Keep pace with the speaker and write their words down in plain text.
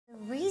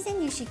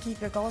reason you should keep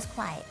your goals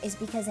quiet is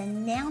because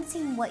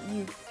announcing what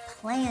you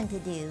plan to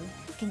do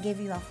can give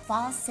you a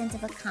false sense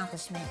of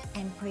accomplishment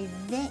and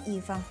prevent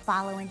you from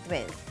following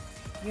through.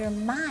 Your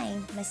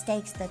mind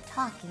mistakes the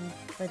talking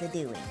for the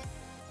doing.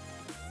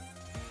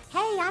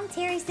 Hey, I'm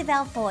Terry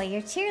Sabelle-Foy,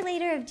 your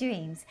cheerleader of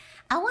dreams.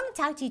 I want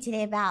to talk to you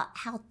today about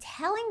how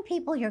telling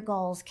people your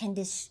goals can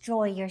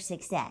destroy your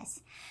success.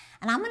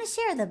 And I'm going to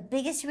share the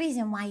biggest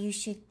reason why you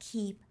should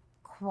keep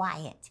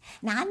quiet.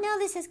 Now, I know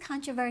this is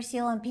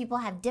controversial and people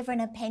have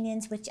different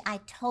opinions, which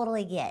I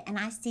totally get, and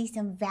I see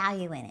some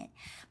value in it.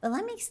 But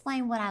let me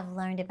explain what I've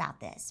learned about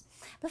this.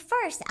 But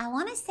first, I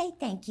want to say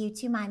thank you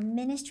to my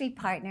ministry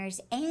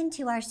partners and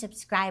to our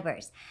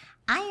subscribers.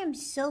 I am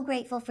so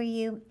grateful for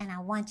you, and I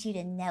want you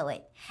to know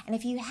it. And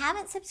if you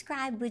haven't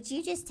subscribed, would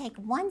you just take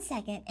 1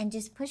 second and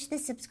just push the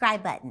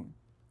subscribe button?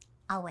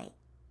 I'll wait.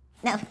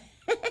 No.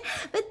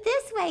 But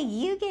this way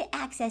you get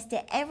access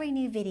to every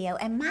new video,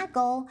 and my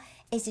goal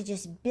is to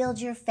just build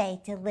your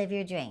faith to live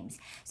your dreams.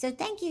 So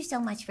thank you so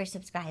much for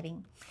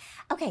subscribing.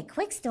 Okay,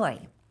 quick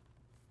story.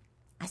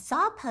 I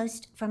saw a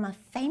post from a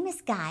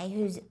famous guy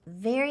who's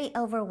very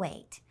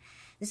overweight.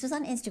 This was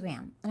on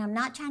Instagram, and I'm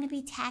not trying to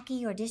be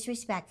tacky or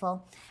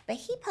disrespectful, but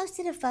he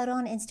posted a photo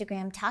on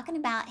Instagram talking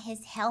about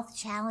his health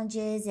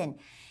challenges, and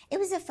it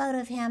was a photo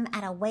of him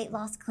at a weight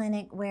loss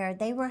clinic where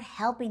they were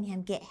helping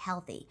him get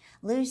healthy,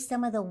 lose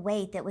some of the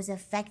weight that was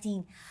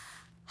affecting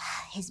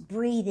his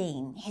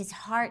breathing, his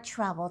heart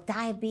trouble,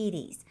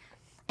 diabetes.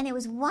 And it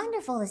was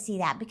wonderful to see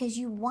that because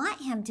you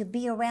want him to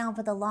be around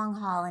for the long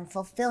haul and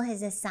fulfill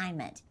his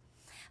assignment.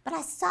 But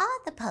I saw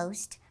the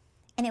post,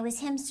 and it was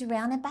him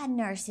surrounded by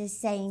nurses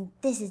saying,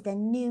 "This is the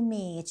new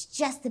me. It's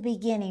just the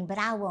beginning, but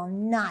I will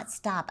not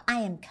stop.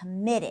 I am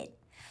committed."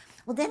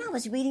 Well, then I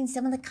was reading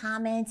some of the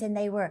comments, and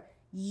they were,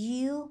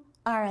 "You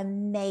are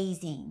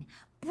amazing.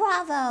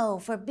 Bravo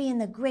for being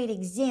the great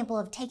example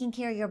of taking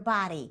care of your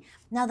body."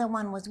 Another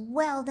one was,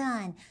 "Well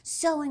done.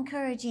 So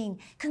encouraging.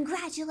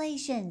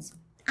 Congratulations."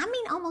 I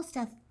mean, almost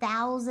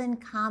 1,000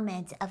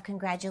 comments of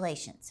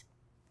congratulations.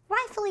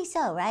 Rightfully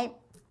so, right?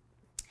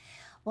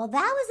 Well,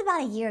 that was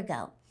about a year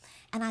ago.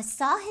 And I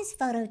saw his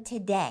photo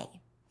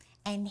today,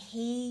 and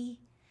he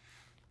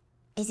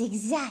is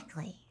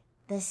exactly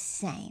the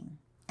same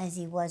as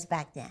he was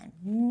back then.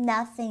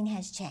 Nothing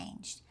has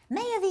changed.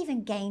 May have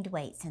even gained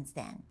weight since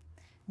then.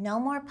 No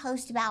more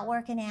posts about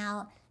working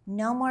out.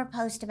 No more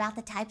posts about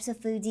the types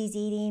of foods he's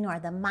eating or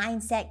the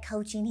mindset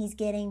coaching he's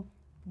getting.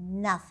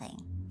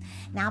 Nothing.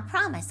 Now, I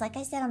promise, like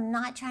I said, I'm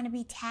not trying to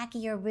be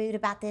tacky or rude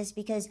about this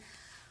because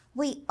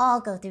we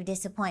all go through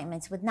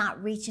disappointments with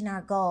not reaching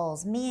our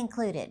goals, me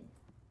included.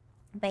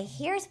 But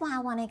here's why I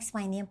want to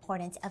explain the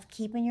importance of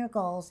keeping your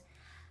goals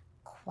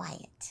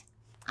quiet.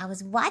 I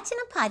was watching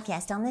a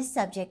podcast on this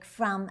subject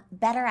from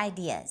Better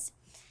Ideas.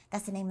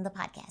 That's the name of the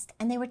podcast.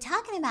 And they were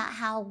talking about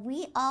how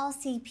we all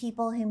see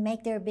people who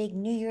make their big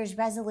New Year's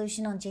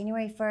resolution on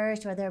January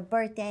 1st or their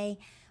birthday,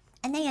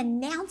 and they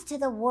announce to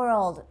the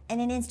world in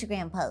an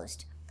Instagram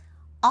post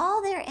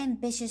all their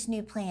ambitious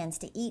new plans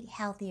to eat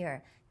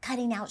healthier,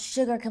 cutting out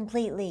sugar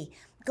completely,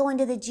 going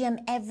to the gym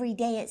every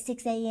day at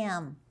 6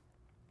 a.m.,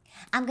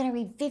 I'm going to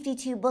read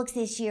 52 books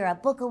this year, a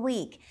book a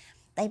week.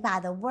 They buy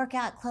the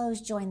workout clothes,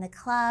 join the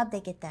club.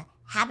 They get the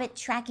habit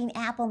tracking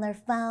app on their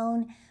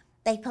phone.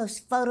 They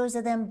post photos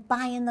of them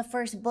buying the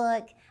first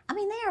book. I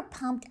mean, they are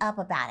pumped up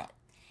about it.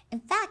 In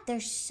fact, they're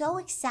so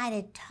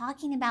excited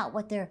talking about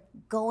what they're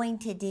going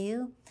to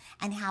do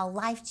and how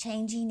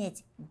life-changing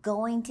it's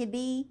going to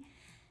be.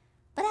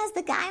 But as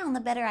the guy on the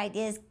Better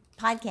Ideas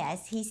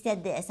podcast, he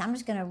said this. I'm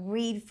just going to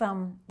read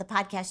from the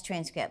podcast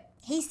transcript.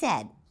 He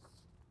said,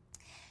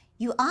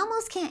 "You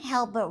almost can't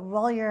help but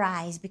roll your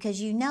eyes because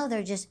you know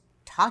they're just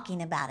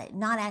talking about it,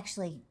 not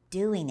actually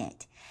doing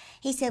it."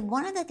 He said,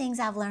 "One of the things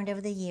I've learned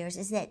over the years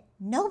is that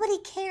nobody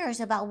cares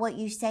about what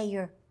you say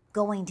you're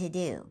going to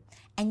do.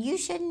 And you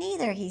shouldn't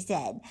either," he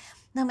said.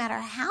 "No matter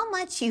how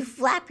much you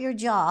flap your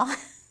jaw,"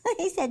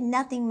 he said,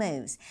 "nothing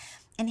moves.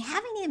 And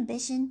having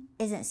ambition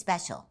isn't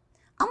special.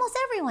 Almost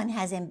everyone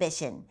has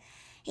ambition."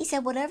 He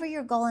said, "Whatever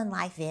your goal in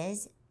life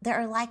is, there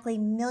are likely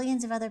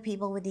millions of other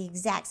people with the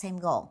exact same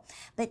goal.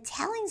 But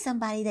telling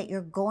somebody that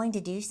you're going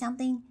to do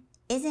something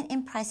isn't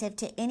impressive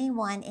to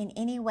anyone in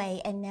any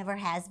way and never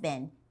has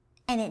been.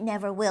 And it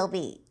never will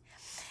be."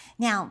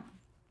 Now,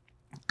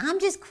 I'm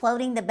just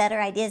quoting the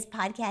Better Ideas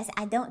podcast.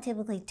 I don't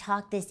typically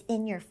talk this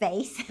in your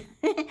face.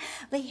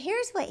 But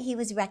here's what he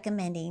was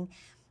recommending.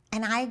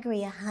 And I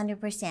agree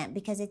 100%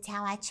 because it's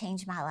how I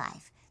changed my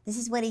life. This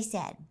is what he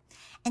said.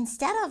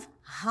 Instead of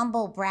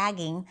humble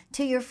bragging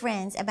to your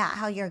friends about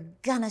how you're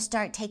gonna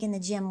start taking the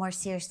gym more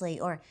seriously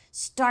or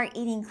start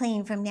eating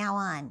clean from now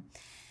on,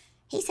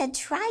 he said,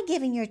 try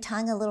giving your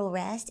tongue a little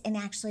rest and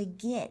actually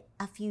get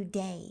a few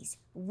days,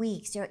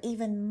 weeks, or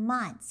even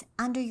months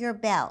under your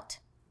belt.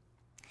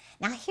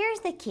 Now, here's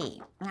the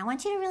key, and I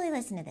want you to really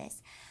listen to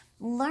this.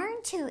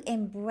 Learn to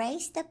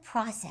embrace the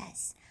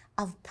process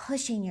of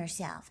pushing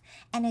yourself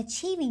and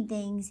achieving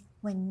things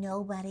when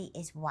nobody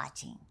is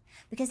watching.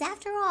 Because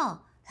after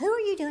all, who are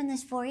you doing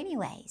this for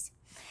anyways?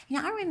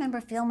 I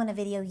remember filming a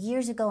video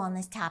years ago on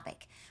this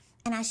topic,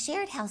 and I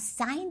shared how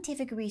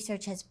scientific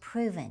research has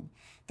proven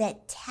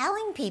that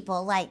telling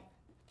people, like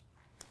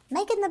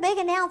making the big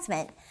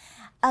announcement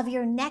of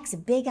your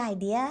next big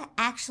idea,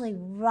 actually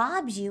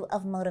robs you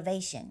of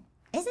motivation.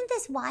 Isn't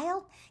this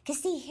wild?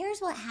 Because see, here's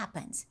what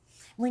happens.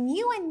 When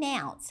you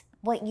announce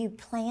what you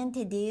plan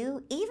to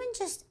do, even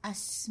just a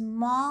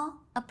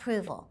small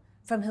approval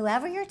from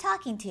whoever you're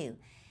talking to,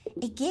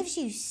 it gives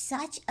you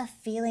such a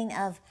feeling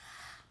of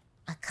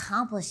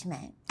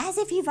accomplishment, as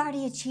if you've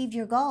already achieved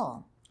your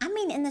goal. I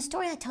mean, in the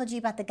story I told you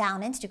about the guy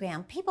on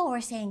Instagram, people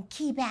were saying,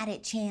 "Keep at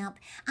it, champ.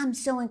 I'm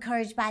so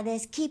encouraged by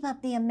this. Keep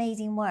up the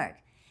amazing work."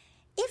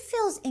 It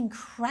feels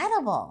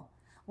incredible.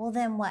 Well,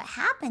 then what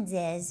happens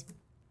is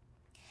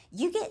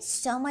you get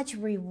so much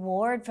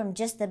reward from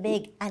just the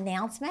big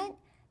announcement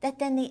that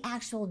then the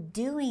actual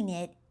doing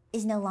it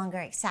is no longer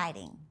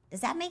exciting.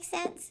 Does that make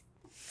sense?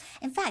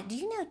 In fact, do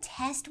you know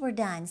tests were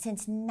done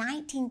since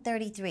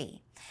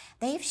 1933?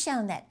 They've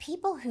shown that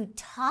people who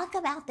talk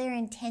about their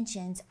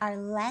intentions are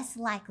less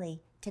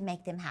likely to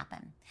make them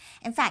happen.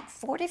 In fact,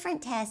 4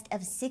 different tests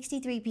of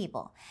 63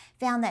 people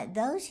found that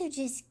those who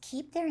just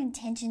keep their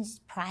intentions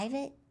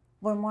private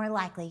were more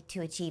likely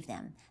to achieve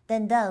them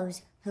than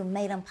those who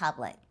made them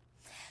public.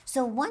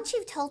 So once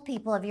you've told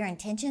people of your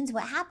intentions,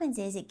 what happens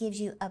is it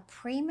gives you a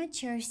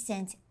premature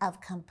sense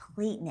of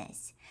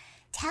completeness.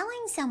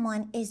 Telling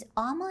someone is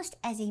almost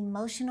as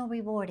emotional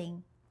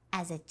rewarding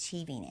as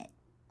achieving it.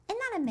 Isn't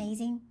that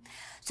amazing?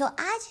 So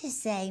I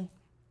just say,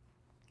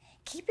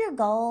 keep your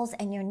goals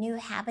and your new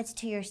habits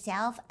to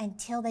yourself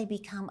until they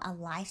become a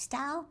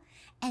lifestyle,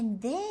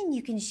 and then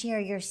you can share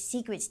your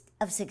secrets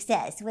of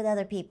success with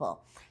other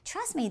people.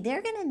 Trust me,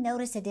 they're going to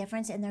notice a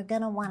difference and they're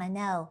going to want to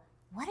know,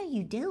 what are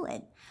you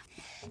doing?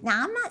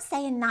 Now, I'm not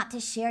saying not to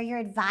share your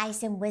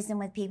advice and wisdom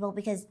with people,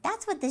 because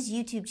that's what this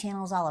YouTube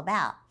channel is all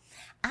about.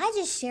 I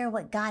just share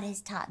what God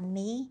has taught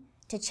me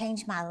to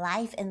change my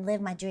life and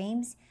live my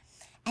dreams.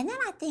 And then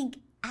I think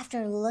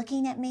after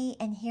looking at me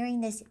and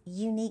hearing this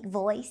unique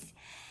voice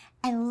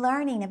and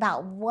learning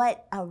about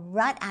what a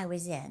rut I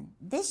was in,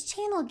 this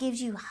channel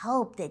gives you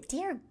hope that,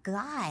 dear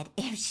God,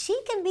 if she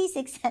can be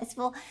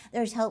successful,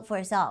 there's hope for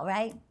us all,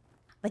 right?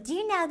 But do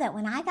you know that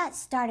when I got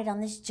started on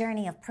this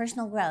journey of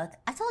personal growth,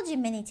 I've told you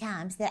many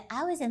times that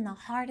I was in the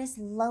hardest,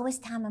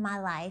 lowest time of my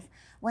life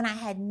when I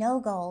had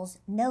no goals,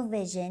 no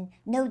vision,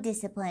 no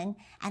discipline,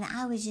 and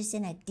I was just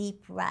in a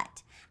deep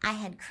rut. I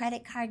had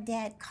credit card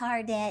debt,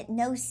 car debt,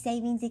 no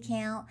savings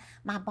account.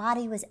 My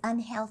body was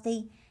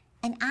unhealthy,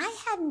 and I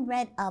hadn't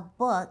read a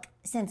book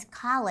since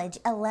college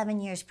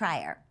 11 years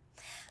prior.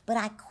 But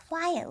I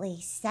quietly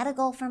set a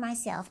goal for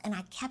myself, and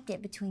I kept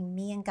it between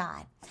me and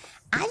God.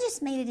 I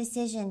just made a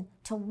decision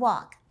to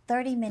walk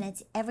 30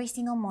 minutes every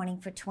single morning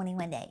for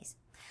 21 days.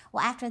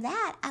 Well, after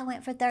that, I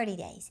went for 30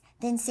 days,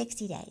 then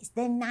 60 days,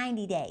 then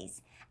 90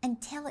 days,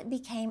 until it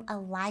became a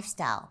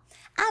lifestyle.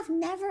 I've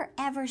never,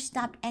 ever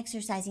stopped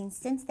exercising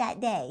since that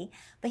day.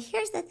 But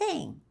here's the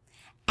thing.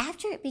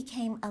 After it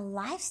became a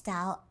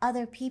lifestyle,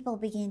 other people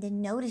began to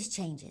notice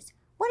changes.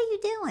 What are you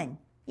doing?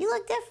 You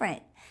look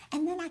different.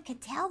 And then I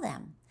could tell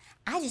them.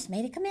 I just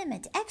made a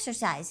commitment to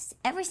exercise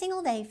every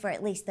single day for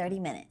at least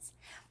 30 minutes.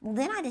 Well,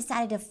 then I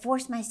decided to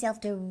force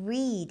myself to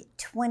read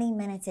 20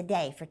 minutes a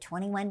day for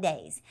 21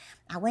 days.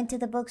 I went to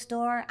the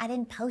bookstore. I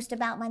didn't post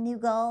about my new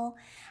goal.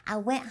 I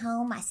went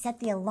home. I set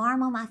the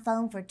alarm on my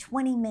phone for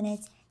 20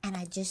 minutes, and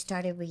I just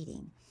started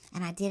reading.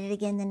 And I did it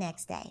again the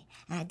next day.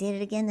 And I did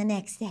it again the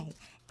next day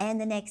and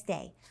the next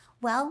day.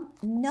 Well,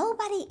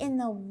 nobody in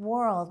the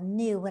world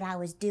knew what I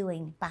was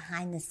doing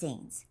behind the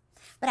scenes.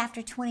 But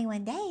after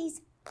 21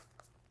 days,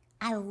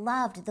 I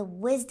loved the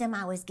wisdom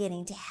I was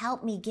getting to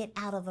help me get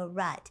out of a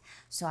rut.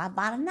 So I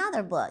bought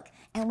another book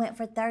and went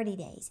for 30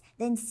 days,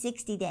 then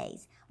 60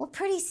 days. Well,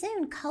 pretty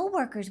soon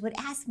coworkers would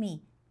ask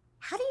me,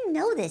 "How do you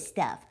know this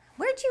stuff?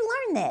 Where'd you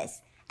learn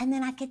this?" And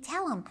then I could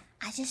tell them,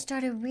 I just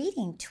started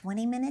reading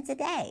 20 minutes a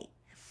day.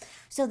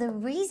 So the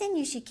reason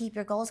you should keep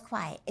your goals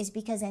quiet is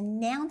because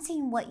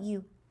announcing what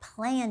you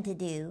plan to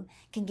do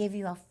can give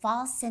you a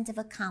false sense of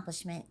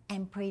accomplishment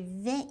and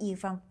prevent you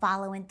from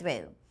following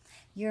through.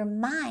 Your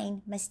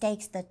mind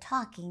mistakes the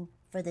talking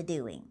for the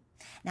doing.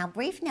 Now,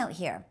 brief note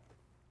here.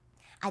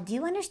 I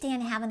do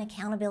understand having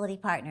accountability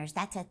partners.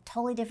 That's a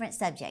totally different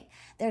subject.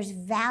 There's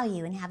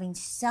value in having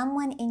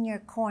someone in your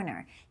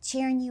corner,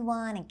 cheering you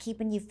on and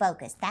keeping you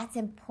focused. That's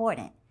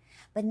important.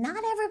 But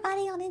not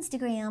everybody on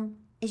Instagram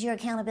is your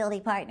accountability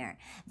partner.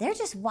 They're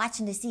just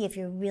watching to see if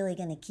you're really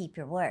going to keep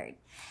your word.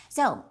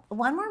 So,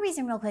 one more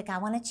reason real quick I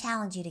want to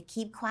challenge you to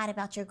keep quiet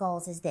about your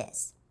goals is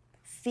this.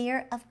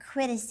 Fear of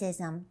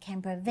criticism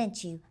can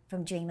prevent you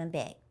from dreaming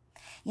big.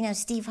 You know,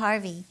 Steve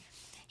Harvey,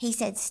 he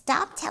said,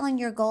 stop telling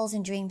your goals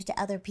and dreams to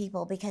other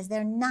people because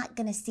they're not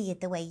going to see it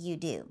the way you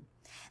do.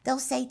 They'll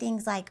say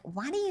things like,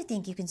 why do you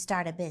think you can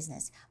start a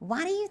business?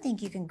 Why do you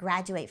think you can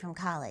graduate from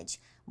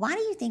college? Why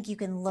do you think you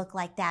can look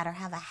like that or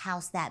have a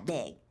house that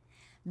big?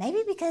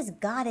 Maybe because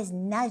God is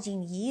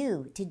nudging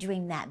you to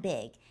dream that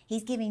big.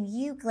 He's giving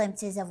you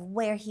glimpses of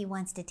where he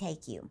wants to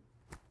take you.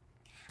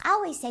 I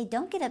always say,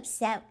 don't get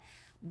upset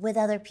with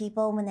other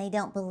people when they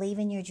don't believe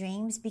in your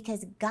dreams,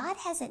 because God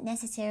hasn't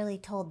necessarily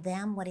told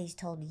them what He's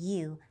told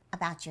you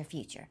about your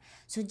future.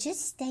 So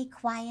just stay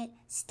quiet,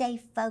 stay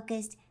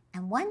focused,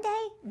 and one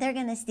day they're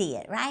going to see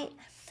it, right?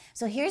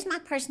 So here's my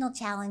personal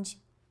challenge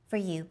for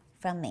you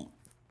from me.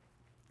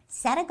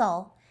 Set a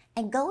goal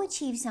and go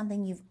achieve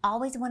something you've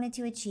always wanted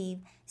to achieve,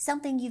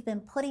 something you've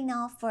been putting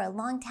off for a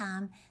long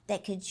time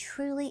that could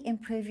truly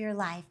improve your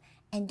life,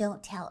 and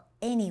don't tell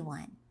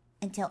anyone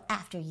until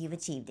after you've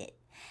achieved it.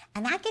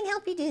 And I can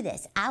help you do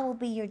this. I will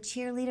be your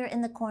cheerleader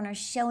in the corner,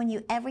 showing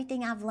you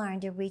everything I've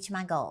learned to reach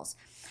my goals.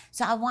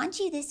 So I want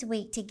you this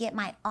week to get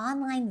my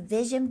online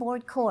vision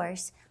board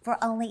course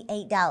for only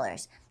 $8.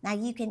 Now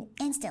you can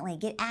instantly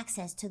get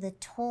access to the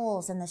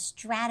tools and the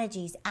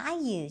strategies I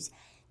use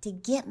to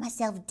get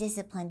myself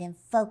disciplined and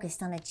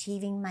focused on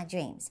achieving my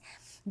dreams.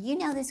 You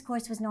know this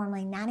course was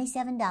normally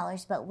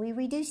 $97, but we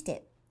reduced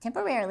it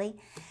temporarily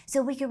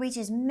so we could reach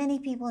as many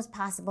people as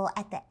possible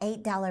at the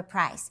 $8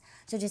 price.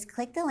 So just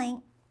click the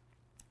link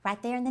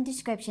right there in the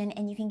description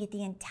and you can get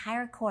the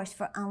entire course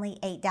for only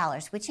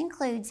 $8, which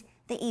includes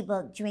the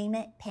ebook Dream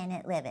It, Pen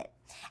It, Live It.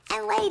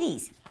 And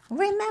ladies,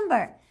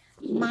 remember,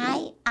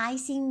 my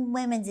Icing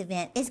Women's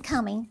event is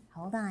coming,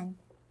 hold on,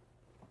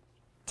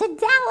 to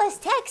Dallas,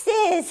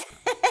 Texas.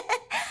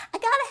 I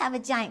gotta have a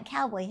giant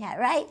cowboy hat,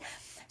 right?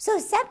 So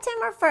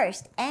September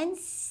 1st and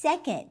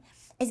 2nd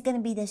is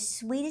gonna be the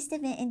sweetest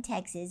event in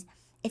Texas.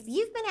 If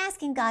you've been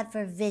asking God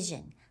for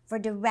vision, for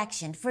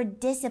direction, for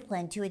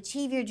discipline to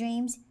achieve your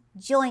dreams,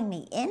 join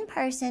me in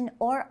person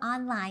or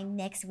online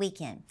next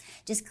weekend.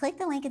 Just click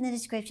the link in the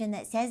description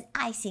that says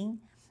Icing,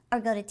 or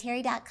go to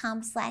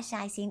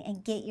terry.com/icing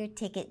and get your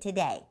ticket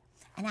today.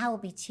 And I will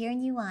be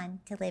cheering you on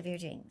to live your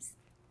dreams.